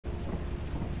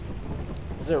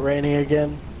it raining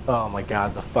again? Oh my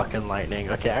god, the fucking lightning.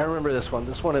 Okay, I remember this one.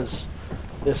 This one is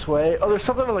this way. Oh, there's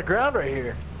something on the ground right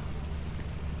here.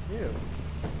 Ew.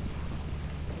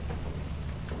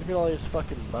 Look at all these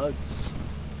fucking bugs.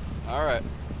 Alright.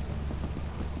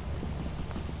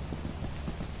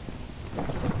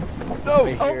 No!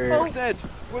 Right Oh, here. Quick's head!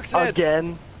 Quick's head!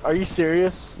 Again? Are you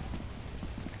serious?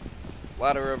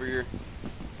 Ladder over here.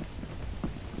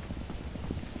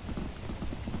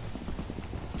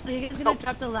 Are you guys gonna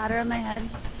drop the ladder on my head?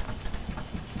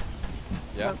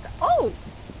 Yeah. Oh!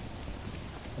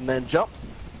 And then jump.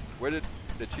 Where did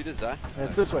the cheetahs die? And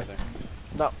it's Oh, this way. right there.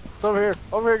 No, it's over here.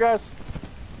 Over here, guys.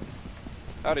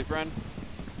 Howdy, friend.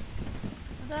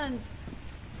 Hold on.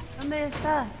 ¿Dónde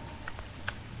está?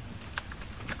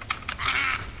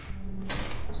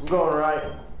 I'm going right.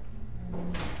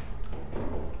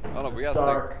 Oh no, we gotta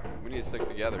Dark. stick. We need to stick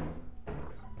together.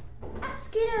 I'm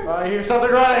scared. I hear something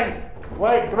running.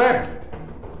 Wait, come here.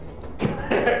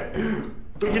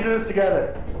 We can do this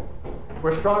together.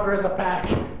 We're stronger as a pack.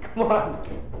 Come on.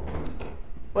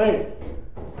 Wait.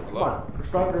 Come Hello? on. We're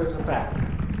stronger as a pack.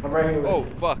 I'm right here with Oh you.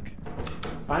 fuck.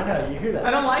 I know, you hear that.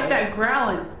 I don't like right? that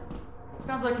growling.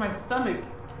 Sounds like my stomach.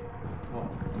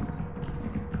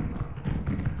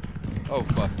 Oh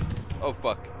fuck. Oh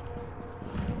fuck.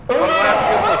 Run, I have to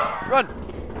go for- Run!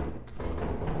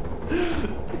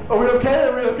 Are we okay?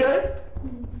 Are we okay?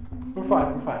 We're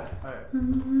fine, we're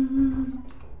fine.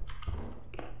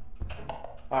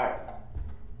 Alright.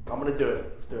 I'm gonna do it.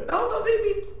 Let's do it. Oh no,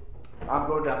 baby. I'm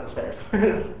going down the stairs.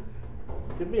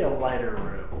 Give me a lighter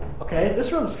room. Okay,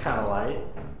 this room's kind of light.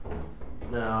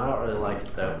 No, I don't really like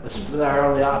it though. This is our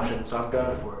only option, so I'm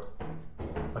going for it.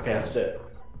 Okay, let's do it.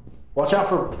 Watch out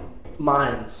for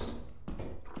mines.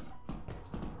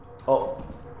 Oh,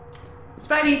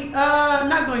 Spidey's, I'm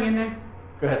not going in there.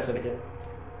 go ahead, Syndicate.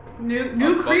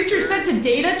 New creature bunker. sent to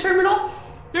data terminal?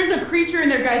 There's a creature in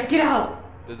there, guys. Get out.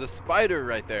 There's a spider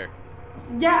right there.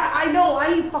 Yeah, I know. I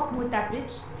ain't fucking with that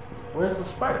bitch. Where's the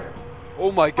spider?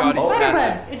 Oh my god, he's Spider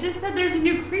massive. web. It just said there's a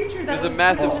new creature. There's a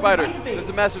massive spider. There's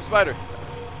a massive spider.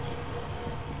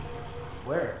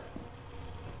 Where?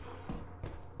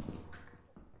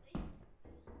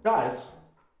 Guys,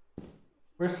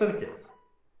 where's Syndicate?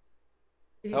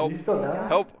 Help. Is he still down?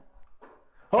 Help.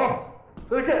 Oh,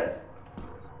 Syndicate!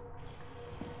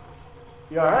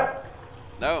 You alright?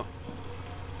 No.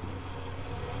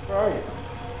 Where are you?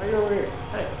 Are you over here?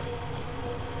 Hey.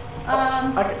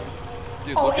 I can...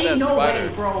 Dude, Oh, look at ain't that no spider.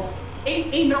 way, bro.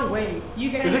 Ain't no way.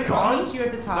 You guys Is it gone? each you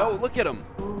at the top. No, look at him.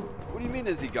 What do you mean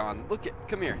is he gone? Look at,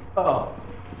 come here. Oh.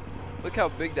 Look how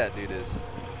big that dude is.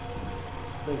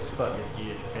 Thanks fucking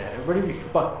dude. Yeah, everybody be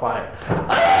fuck quiet.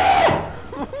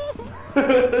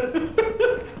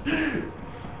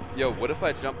 Yo, what if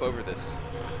I jump over this?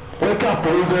 Wake up,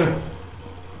 loser!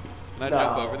 Can I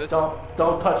jump over this?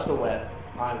 Don't touch the web.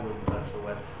 I wouldn't touch the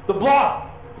web. The blob!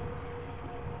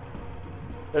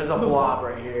 There's a blob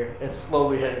right here. It's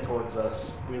slowly heading towards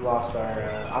us. We lost our,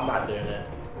 I'm not doing it.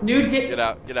 Get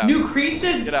out, get out. New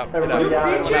creature. Get out, get Everybody out.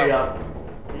 down, creature? everybody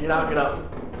up. Get out, get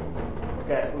up.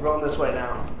 Okay, we're going this way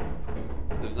now.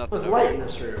 There's nothing There's over light in here.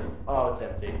 this room. Oh, it's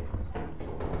empty.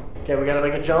 Okay, we gotta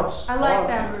make a jumps. I Hold like on.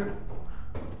 that route.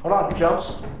 Hold on,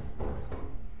 jumps.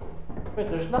 Wait,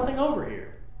 there's nothing over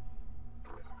here.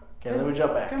 Okay, let me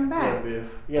jump back. Come back. You gotta move.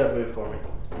 You gotta move for me.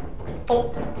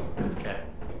 Oh. Okay.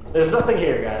 There's nothing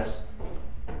here, guys.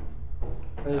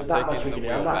 There's I'm not much we taking the can do.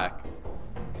 wheel I'm not. back.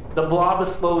 The blob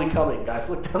is slowly coming, guys.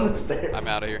 Look down the stairs. I'm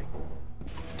out of here.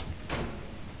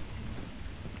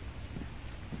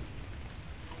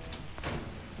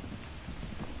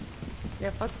 Yeah,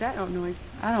 fuck that noise.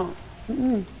 I don't.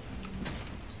 Mm-mm.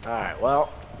 Alright,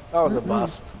 well, that was a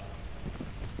bust.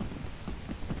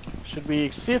 Should we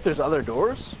see if there's other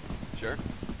doors? Sure.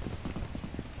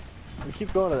 We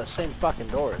keep going to the same fucking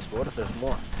doors, but what if there's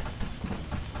more?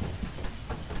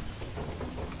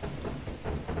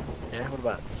 Yeah, what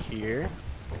about here?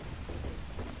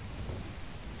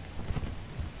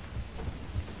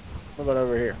 What about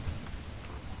over here?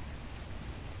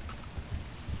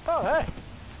 Oh, hey!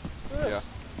 Look at Yeah. this.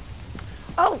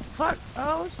 Oh, fuck.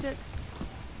 Oh, shit.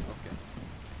 Okay.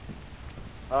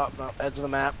 Oh, no, edge of the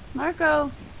map.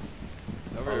 Marco.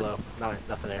 Over Hello. No,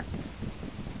 nothing there. here.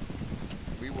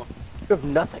 We will. You have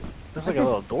nothing. There's like a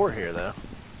little door here, though.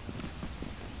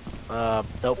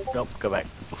 Nope, go back.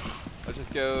 Let's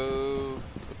just go.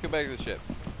 Let's go back to the ship.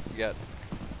 We got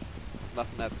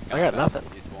nothing at this. I got nothing.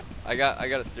 Useful. I got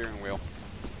a steering wheel.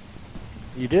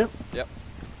 You do? Yep.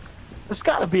 There's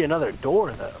gotta be another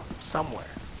door, though, somewhere.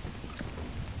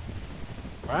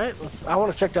 Right? I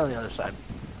want to check down the other side.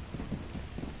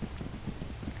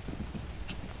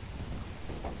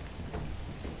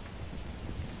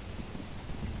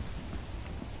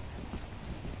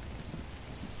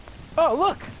 Oh,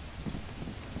 look!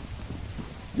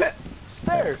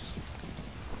 Stairs!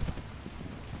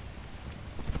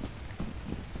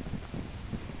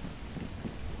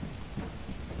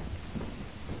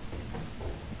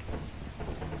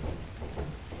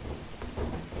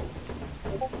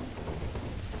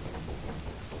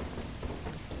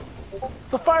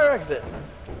 It's a fire exit.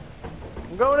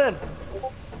 I'm going in.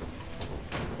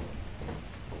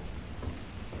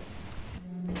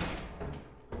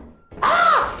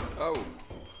 Oh.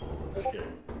 Just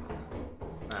kidding.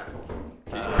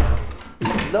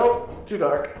 Nope, too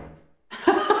dark.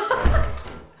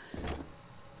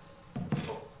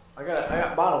 I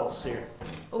got bottles here.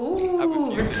 Ooh,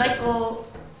 few things. recycle.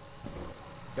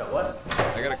 Got what?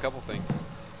 I got a couple things.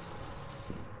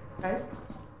 Guys.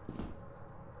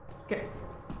 Okay.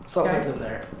 Something's Okay. in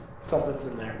there. Something's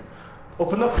in there.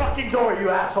 Open the fucking door, you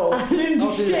asshole! I didn't do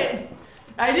Don't do shit.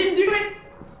 I didn't do it.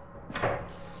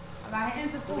 My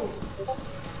hands are full.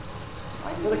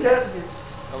 Why did you Look do at that? it.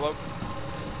 Hello?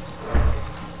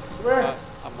 Come here.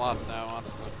 I'm lost now,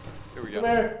 honestly. Here we Come go.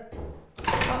 here.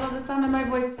 Follow the sound of my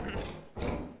voice.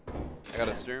 I got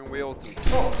a steering wheel, some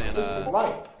Oh, keys, this and is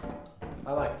light.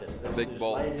 I like this. big There's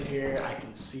bolt. light in here. I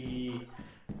can see.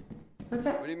 What's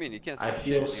that? what do you mean? You can't see I shit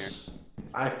feel. in here.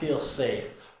 I feel safe.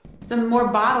 Some more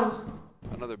bottles.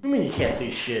 Another What do you mean you can't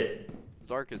see shit? it's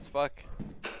dark as fuck.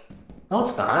 No,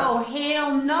 it's not. Oh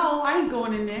hell no! I ain't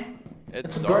going in there.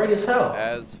 It's It's dark bright as hell.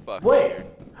 as fuck. Wait. Here.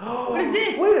 What is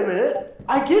this? Wait a minute.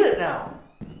 I get it now.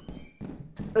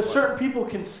 Certain people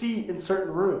can see in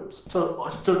certain rooms. So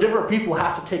different people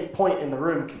have to take point in the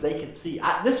room because they can see.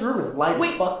 This room is light as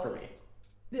Wait. fuck for me.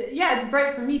 Yeah, it's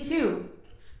bright for me too.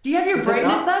 Do you have your Is it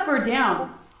brightness not? up or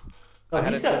down? Oh, I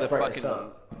had he's it got to his the brightness fucking.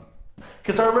 up.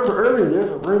 Because I remember earlier there's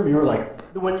a room you were like,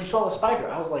 when you saw the spider,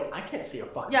 I was like, I can't see a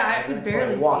fucking Yeah, I spider could until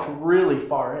barely I walked see. really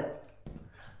far in.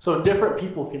 So different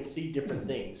people can see different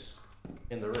things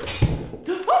in the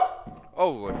room.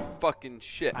 Oh fucking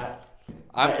shit! It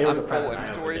I'm was a full present. I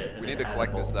inventory. opened it, and We need it to had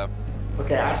collect a this bolt. though.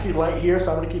 Okay, I see light here,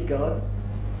 so I'm gonna keep going.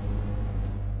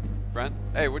 Friend,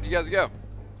 hey, where'd you guys go?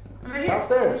 I'm right here.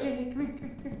 Downstairs. Yeah, come here,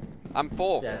 come here. I'm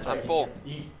full. Yeah, that's I'm right. full.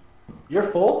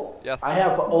 You're full? Yes. I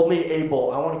have only a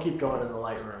bolt. I want to keep going in the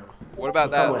light room. What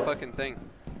about Come that with. fucking thing?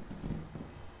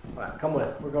 Alright, come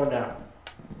with. We're going down.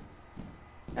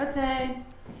 Okay.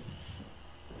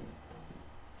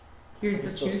 Here's I the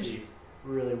can still chooch. see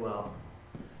really well.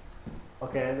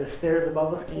 Okay, there's stairs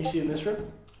above us. Can you see in this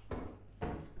room?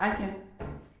 I can.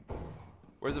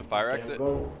 Where's the fire Okay, exit?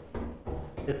 go.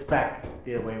 It's back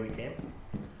the way we came.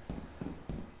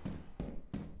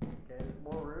 Okay, there's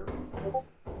more room.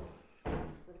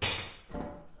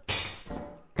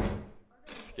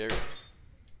 Scary.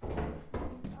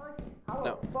 How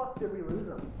No. the fuck did we lose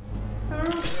them?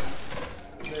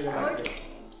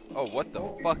 Oh, what the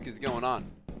fuck is going on?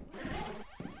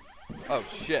 Oh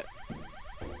shit.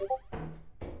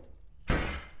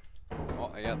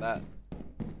 Oh, I got that.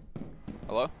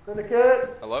 Hello?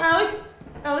 Syndicate! Hello? Alec?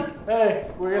 Alec? Hey,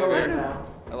 we're gonna Over leave here. now.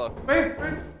 Hello?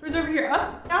 Where's over here?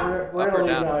 Up? Down? We're Up gonna or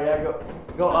leave down? now. Yeah,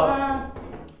 go up.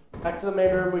 Back to the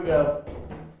main room we go.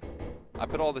 I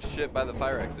put all the shit by the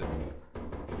fire exit.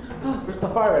 Where's the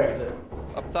fire exit?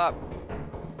 Up top.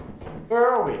 Where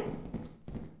are we?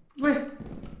 Wait,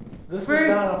 This Where- is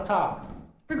not up top.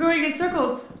 we're going in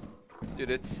circles. Dude,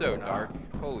 it's so dark.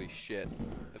 Holy shit.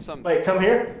 If something Wait, come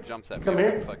here. jumps at me, come I'm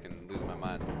here. gonna fucking lose my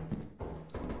mind.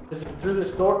 Is it through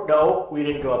this door? No, we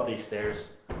didn't go up these stairs.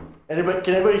 Anybody?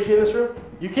 Can anybody see this room?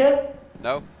 You can?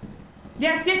 No?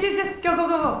 Yes. Go, go,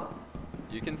 go, go.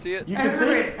 You can see it? You I can see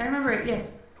remember it? it. I remember it.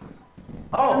 Yes.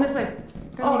 Oh. On this way.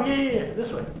 Oh, yeah. This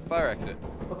way. Fire exit.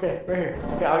 Okay, right here.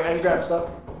 Okay, I can grab stuff.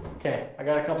 Okay, I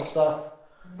got a couple stuff.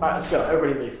 Alright, let's go.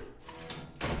 Everybody leave.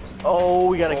 Oh,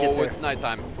 we gotta get Oh, there. it's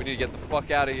nighttime. We need to get the fuck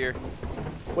out of here.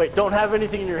 Wait, don't have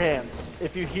anything in your hands.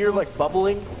 If you hear like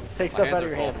bubbling, take My stuff hands out of are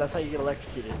your full. hands. That's how you get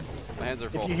electrocuted. My hands are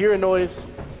full. If you hear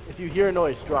a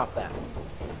noise, drop that.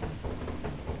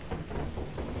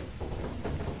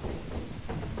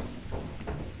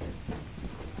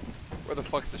 Where the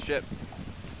fuck's the ship?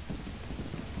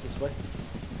 This way.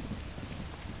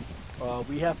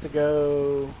 We have to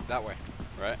go That way,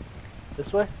 right?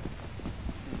 this way.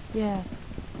 Yeah.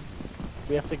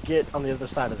 We have to get on the other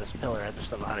side of this pillar. I just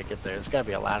don't know how to get there. There's gotta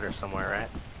be a ladder somewhere, right?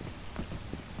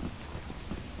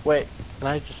 Wait, can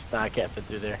I just... No, I can't fit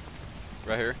through there.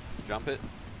 Right here. Jump it.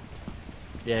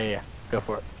 Yeah. Go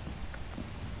for it.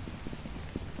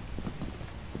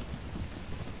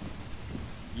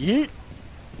 Yeet!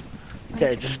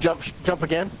 Okay, just jump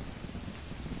again.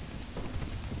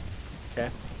 Okay.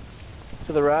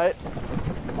 To the right.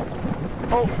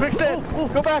 Oh, quicksand!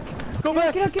 Go back! Go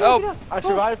back! Get up, get Help. up, get up. I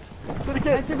survived. I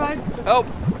Syndicate! survived. Help!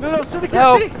 No, no, Syndicate!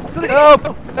 Help! Syndicate! Help!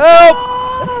 Syndicate!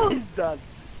 Help! He's done.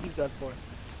 He's done for.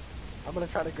 I'm gonna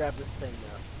try to grab this thing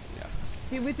now.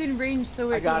 Get within range so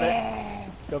we're. I got it. Yeah.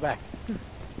 Go back.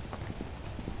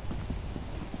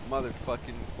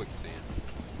 Motherfucking quicksand.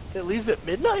 It leaves at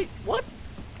midnight? What?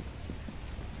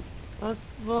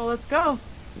 Let's go.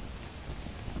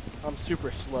 I'm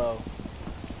super slow.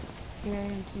 Here I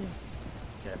am too.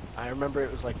 Okay. I remember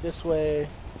it was like this way.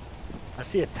 I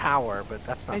see a tower, but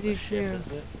that's not I the do ship, too. is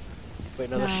it? Wait,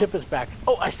 no, the No. ship is back.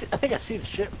 Oh, I think I see the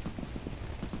ship.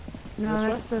 No,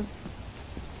 This that's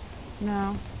the.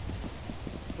 No.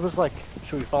 It was like,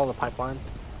 should we follow the pipeline?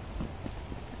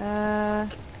 Uh.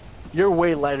 You're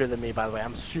way lighter than me, by the way.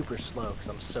 I'm super slow because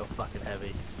I'm so fucking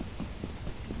heavy.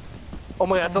 Oh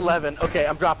my god, that's 11. Okay,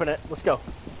 I'm dropping it. Let's go.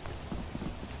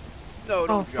 No,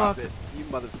 don't Oh, drop fuck. it, you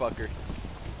motherfucker.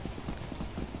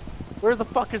 Where the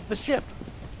fuck is the ship?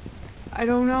 I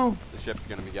don't know. The ship's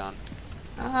gonna be gone.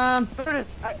 There it is.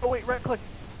 Oh wait, right click.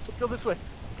 Let's go this way.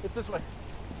 It's this way.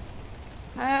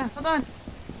 Hold on.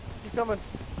 Keep coming.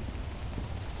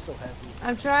 So heavy.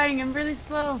 I'm trying. I'm really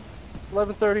slow.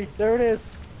 11:30. There it is.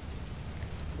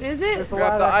 Is There's it? the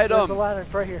Grab the ladder. item. There's the ladder.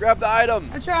 It's right here. Grab the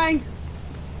item! I'm trying.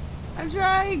 I'm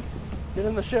trying. Get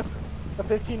in the ship. For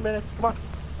 15 minutes. Come on.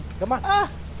 Come on. Ah.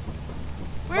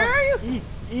 Where are you?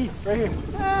 E. Right here.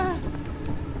 Ah.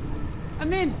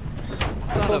 I'm in.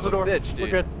 Son Close of the a door. bitch, We're dude.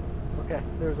 good. Okay.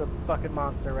 There's a fucking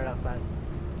monster right outside.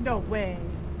 No way.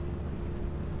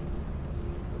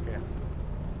 Okay.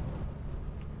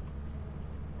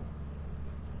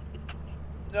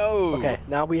 No! Okay.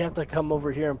 Now we have to come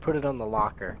over here and put it on the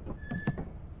locker.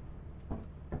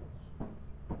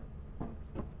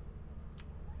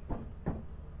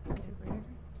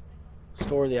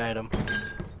 Store the item.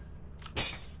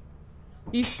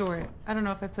 You store it. I don't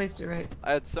know if I placed it right.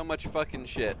 I had so much fucking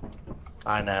shit.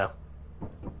 I know.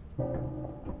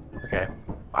 Okay.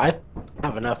 I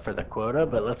have enough for the quota,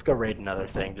 but let's go raid another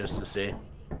thing just to see.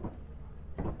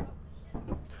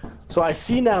 So I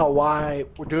see now why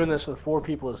we're doing this with 4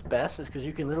 people is best, is because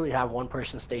you can literally have one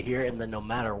person stay here and then no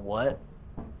matter what.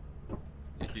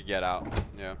 You could get out,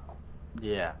 yeah.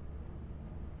 Yeah.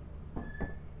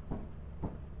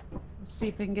 Let's see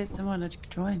if we can get someone to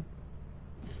join.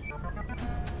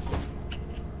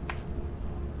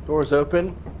 Doors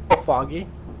open. Foggy.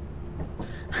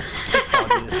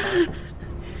 Foggy this time.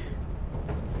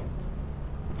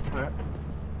 Alright.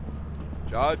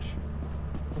 Judge,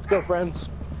 Let's go, friends.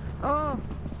 Oh.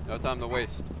 no time to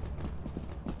waste.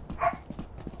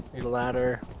 Need a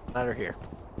ladder. Ladder here.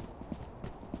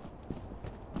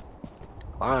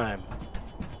 Climb.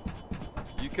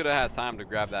 You could have had time to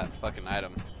grab that fucking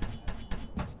item.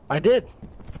 I did.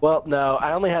 Well, no,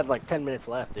 I only had like 10 minutes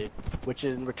left, dude. Which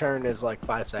in return is like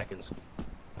 5 seconds.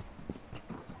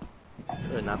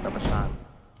 Really not that much time.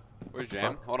 Where's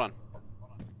Jam? Hold on.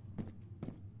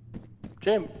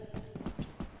 Jim.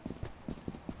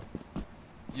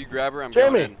 You grab her, I'm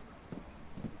Jamie. going in.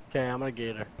 Okay, I'm gonna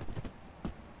get her.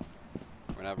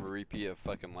 We're gonna have a repeat of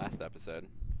fucking last episode.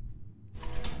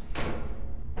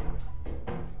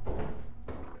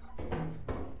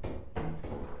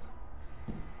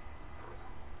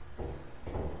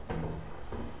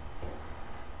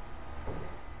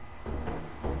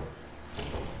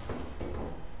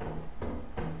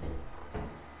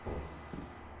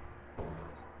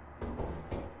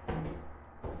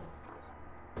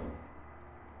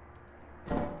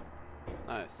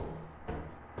 Nice.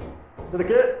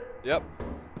 Syndicate? Yep.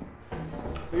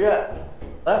 Where you at?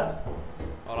 Left?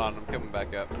 Hold on, I'm coming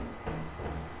back up.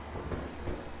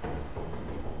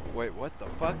 Wait, what the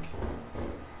fuck?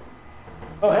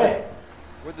 Oh, hey.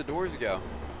 Where'd the doors go?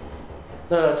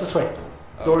 No, it's this way.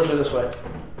 Oh. Doors are this way.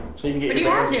 So you can get What do your you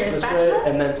have barrels there, a this spatula? way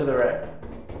and then to the right.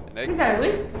 An egg? Who's that, a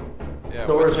whisk? Yeah,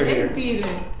 Doors what's- are here. Egg Peter.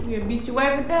 You gonna beat your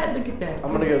wife with that? Look at that.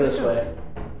 I'm gonna go this way.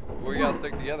 we gotta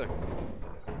stick together.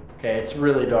 Okay, it's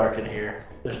really dark in here.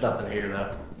 There's nothing here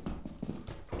though.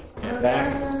 Okay,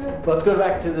 back. Let's go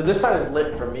back to this side is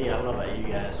lit for me. I don't know about you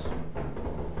guys.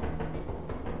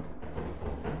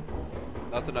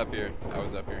 Nothing up here. I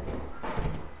was up here.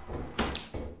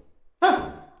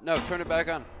 Huh. No, turn it back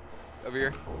on. Over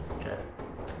here. Okay.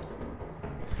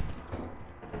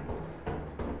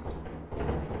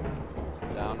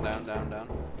 Down, down, down, down.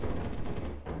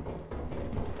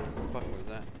 What the fuck was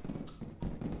that?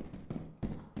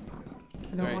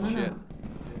 I don't There ain't wanna shit. know.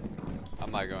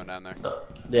 I'm not going down there.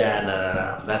 Yeah,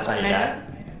 no. That's how you die.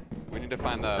 We need to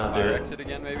find the Don't do fire it. exit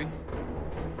again, maybe?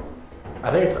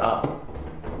 I think it's up.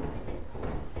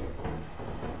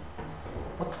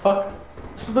 What the fuck?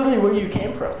 This is literally where you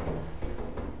came from.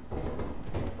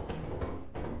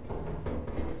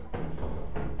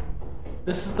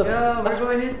 This is the. Yo, we're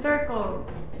going in circles.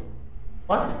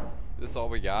 What? This all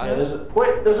we got? Yeah, there's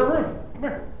a room. Come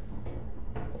here.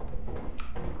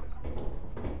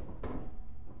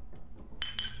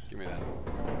 Give me that.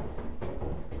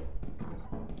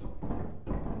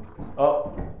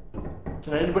 Oh.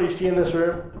 Can anybody see in this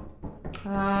room?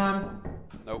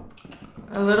 Nope.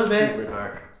 A little bit. Super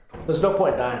dark. There's no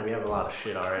point dying. We have a lot of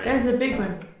shit already. There's a big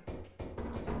one.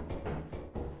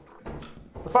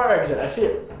 The fire exit. I see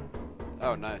it.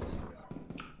 Oh, nice.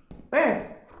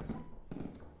 Where?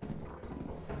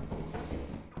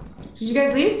 Did you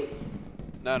guys leave?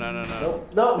 No. Nope.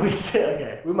 No, we did.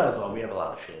 Okay. We might as well. We have a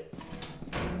lot of shit.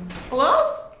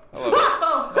 Hello? Hello.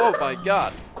 Oh my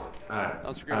god. Alright.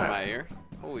 I'm screaming in my ear.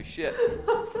 Holy shit.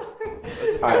 I'm sorry. Let's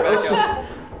just go Alright, back let's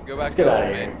up. Go back get up, out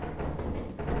of here.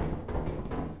 man.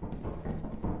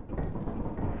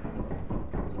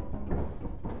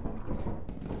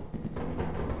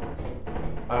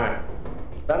 Alright.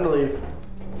 Time to leave.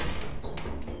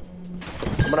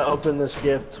 I'm gonna open this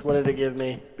gift. What did it give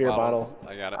me? Beer Bottles. bottle.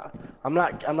 I got it. I'm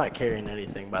not carrying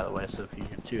anything, by the way, so if you're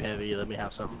too heavy, let me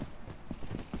have something.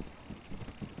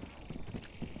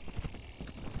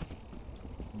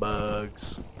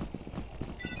 Bugs.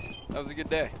 That was a good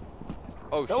day.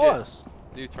 Oh That shit. was.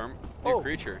 New Oh.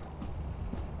 creature.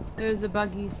 There's the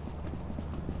buggies.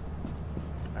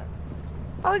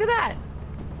 Oh, look at that.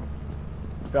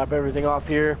 Drop everything off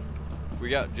here. We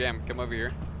got Jam, come over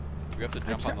here. We have to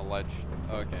jump try- on the ledge.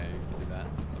 Okay, you can do that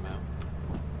somehow.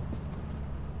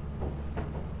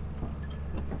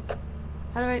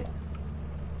 How do I?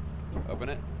 Open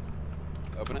it.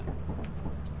 Open it.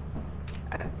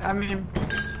 I mean,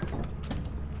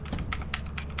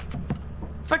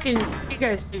 fucking, you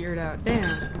guys figured it out.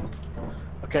 Damn.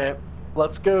 Okay,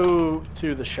 let's go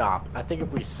to the shop. I think if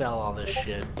we sell all this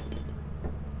shit,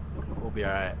 we'll be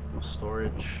alright.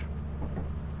 Storage.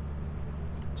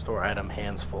 Store item,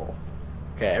 hands full.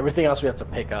 Okay, everything else we have to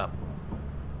pick up.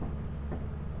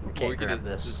 We can't we could grab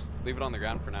this. just leave it on the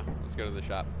ground for now. Let's go to the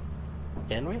shop.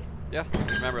 Can we? Yeah,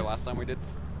 remember last time we did?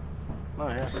 Oh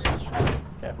yeah. That's true.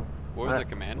 Okay. What was Alright,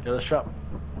 the command? Go to the shop.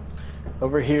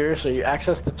 Over here, so you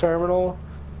access the terminal,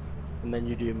 and then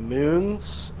you do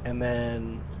moons, and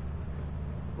then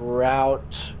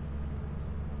route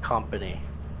company.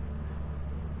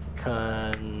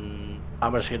 I'm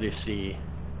just gonna do C.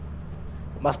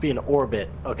 It must be an orbit.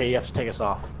 Okay, you have to take us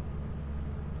off.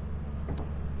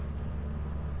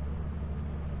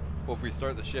 Well, if we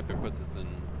start the ship, it puts us in...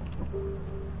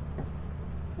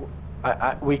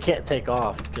 We can't take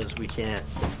off because we can't.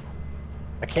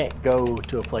 I can't go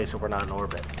to a place if we're not in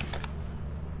orbit.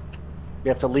 We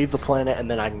have to leave the planet and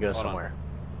then I can go Hold on. somewhere.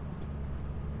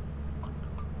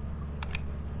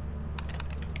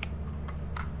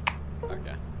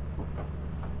 Okay,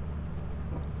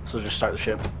 So just start the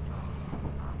ship.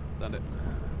 send it.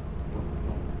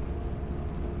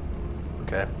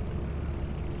 Okay.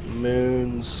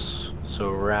 Moons.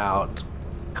 So route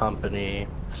company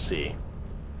C.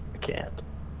 I can't.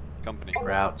 Company.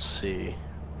 Route C.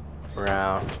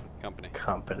 Route Company.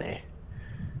 company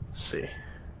C.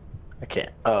 I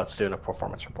can't. Oh, it's doing a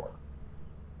performance report.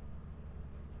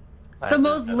 The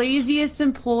most laziest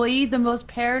employee, the most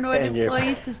paranoid And you're-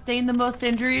 employee, sustained the most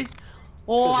injuries. 'cause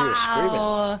you were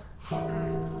Wow.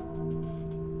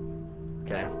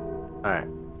 Okay. Alright.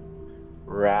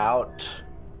 Route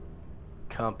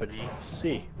company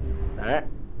C. Alright. Here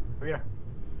we are.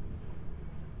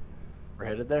 We're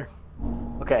headed there.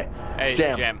 Okay. Hey,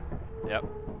 Jam. Yep.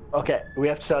 Okay, we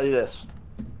have to tell you this.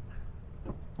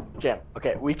 Jam,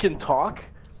 okay, we can talk.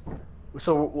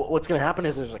 So what's going to happen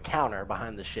is there's a counter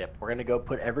behind the ship. We're going to go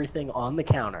put everything on the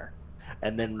counter.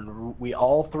 And then we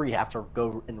all three have to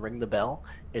go and ring the bell.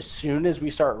 As soon as we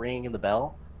start ringing the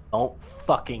bell, don't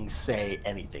fucking say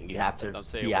anything. You have to Don't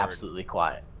say a be word. absolutely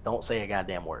quiet. Don't say a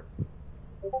goddamn word.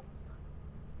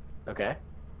 Okay?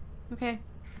 Okay.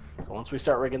 So once we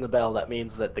start ringing the bell, that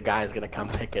means that the guy's going to come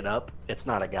pick it up. It's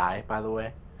not a guy, by the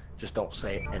way. Just don't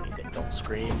say anything. Don't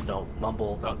scream. Don't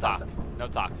mumble. Don't Don't talk. nothing. No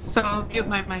talks. So mute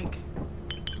my mic.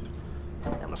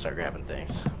 I'm gonna start grabbing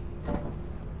things.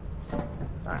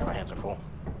 Alright, my hands are full.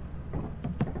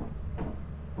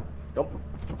 Nope.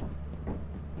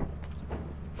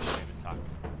 Don't even talk.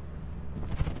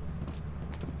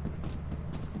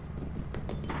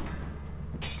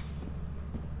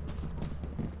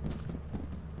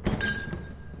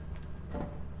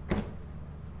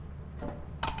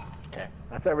 Okay,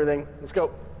 that's everything. Let's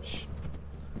go. Shh.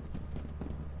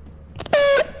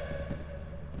 Alright,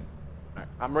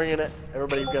 I'm ringing it.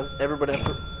 Everybody has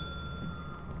to...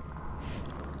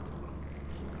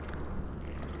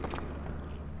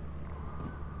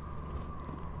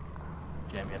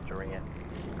 Jam, you have to ring it.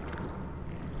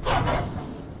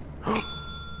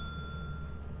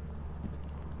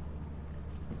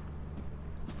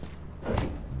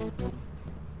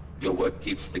 Your work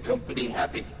keeps the company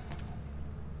happy.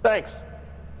 Thanks.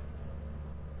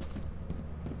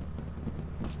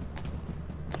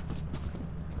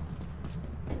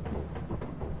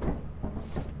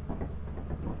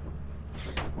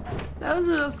 That was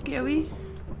a little scary.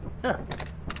 Yeah.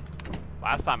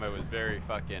 Last time it was very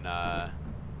fucking, it was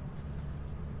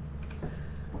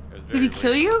very Did he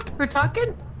kill weird. you for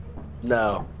talking?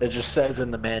 No, it just says in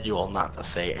the manual not to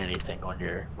say anything when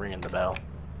you're ringing the bell.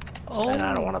 Oh. And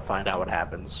I don't want to find out what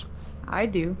happens. I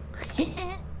do.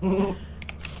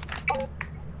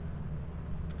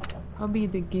 I'll be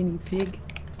the guinea pig.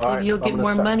 All Maybe right, you'll I'm get gonna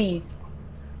more start. money.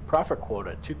 Profit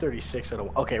quota 236 at a.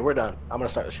 Okay, we're done. I'm gonna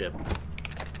start the ship.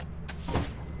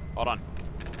 Hold on.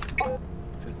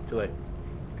 Too late.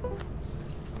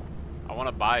 I want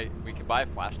to buy, we could buy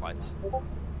flashlights.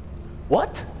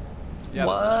 What? Yeah, there's a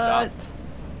What? shop.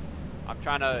 I'm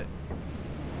trying to,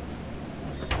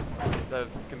 the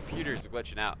computer's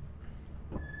glitching out.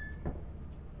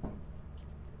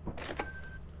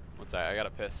 What's that? I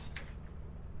gotta piss.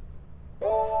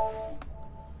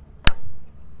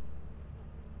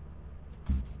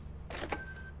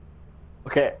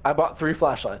 Okay, I bought 3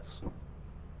 flashlights.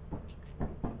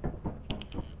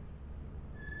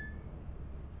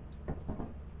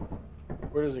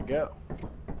 Where does it go?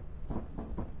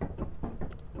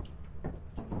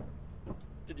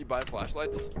 Did you buy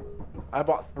flashlights? I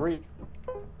bought 3.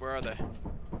 Where are they?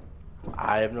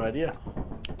 I have no idea.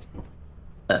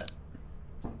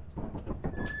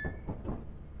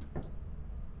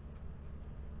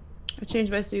 I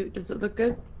changed my suit. Does it look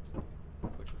good?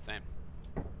 Looks the same.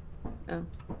 Oh.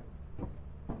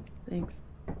 Thanks.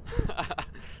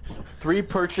 3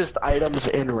 purchased items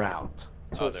in round.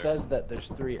 So Oh, it there. says that there's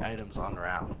 3 items on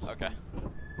round. Okay.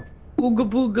 Ooga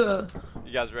booga.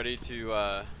 You guys ready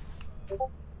to,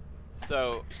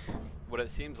 so, what it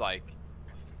seems like,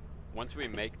 once we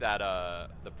make that,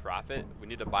 the profit, we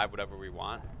need to buy whatever we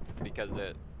want, because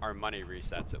our money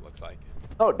resets, it looks like.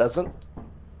 No, it doesn't.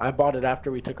 I bought it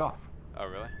after we took off. Oh,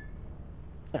 really?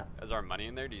 Yeah. Is our money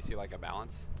in there? Do you see, like, a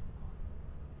balance?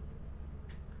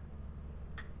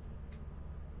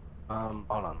 Hold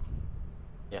on.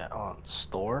 Yeah, on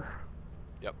store.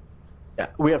 Yep. Yeah,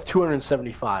 we have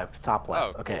 275 top left.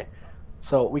 Oh, cool. Okay,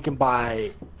 so we can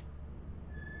buy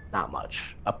not much.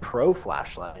 A pro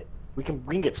flashlight. We can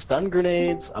get stun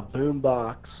grenades, a boom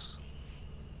box,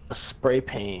 a spray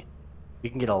paint. We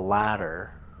can get a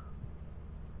ladder.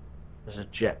 There's a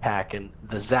jetpack, and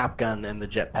the zap gun and the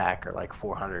jetpack are like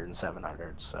 400 and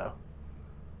 700. So.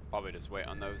 Probably just wait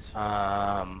on those.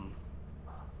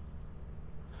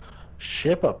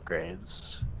 Ship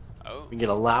upgrades. Oh. We can get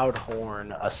a loud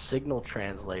horn, a signal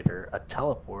translator, a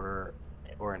teleporter,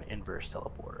 or an inverse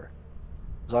teleporter.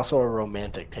 There's also a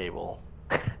romantic table.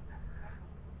 See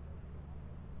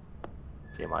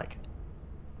you, Mike.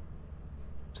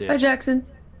 See Hi, ya. Jackson.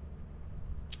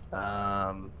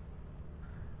 I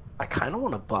kind of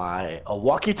want to buy a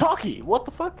walkie-talkie. What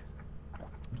the fuck?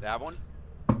 They have one?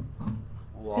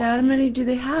 Yeah, how many do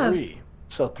they have? 3.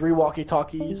 So 3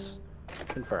 walkie-talkies.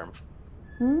 Confirm.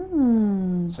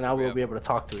 Hmm. So now we we'll have- be able to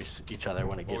talk to each other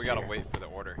when it Well, gets we gotta here. wait for the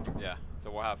order. Yeah. So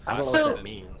we'll have I don't know flashlights what that and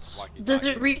means. Does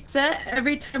it walkie-talkies. reset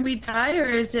every time we die, or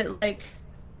is it like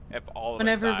If all of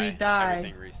whenever us we die?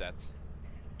 everything resets.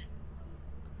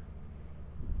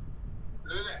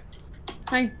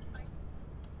 hi?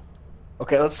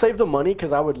 Okay, let's save the money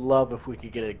because I would love if we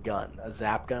could get a gun, a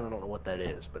zap gun. I don't know what that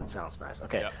is, but it sounds nice.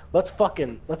 Okay, Yep.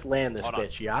 let's land this Hold on.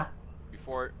 bitch, yeah?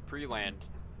 Before pre-land,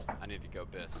 I need to go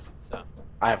piss. So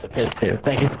I have to piss too.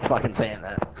 Thank you for fucking saying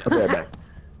that. I'll be right back.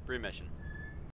 pre-mission.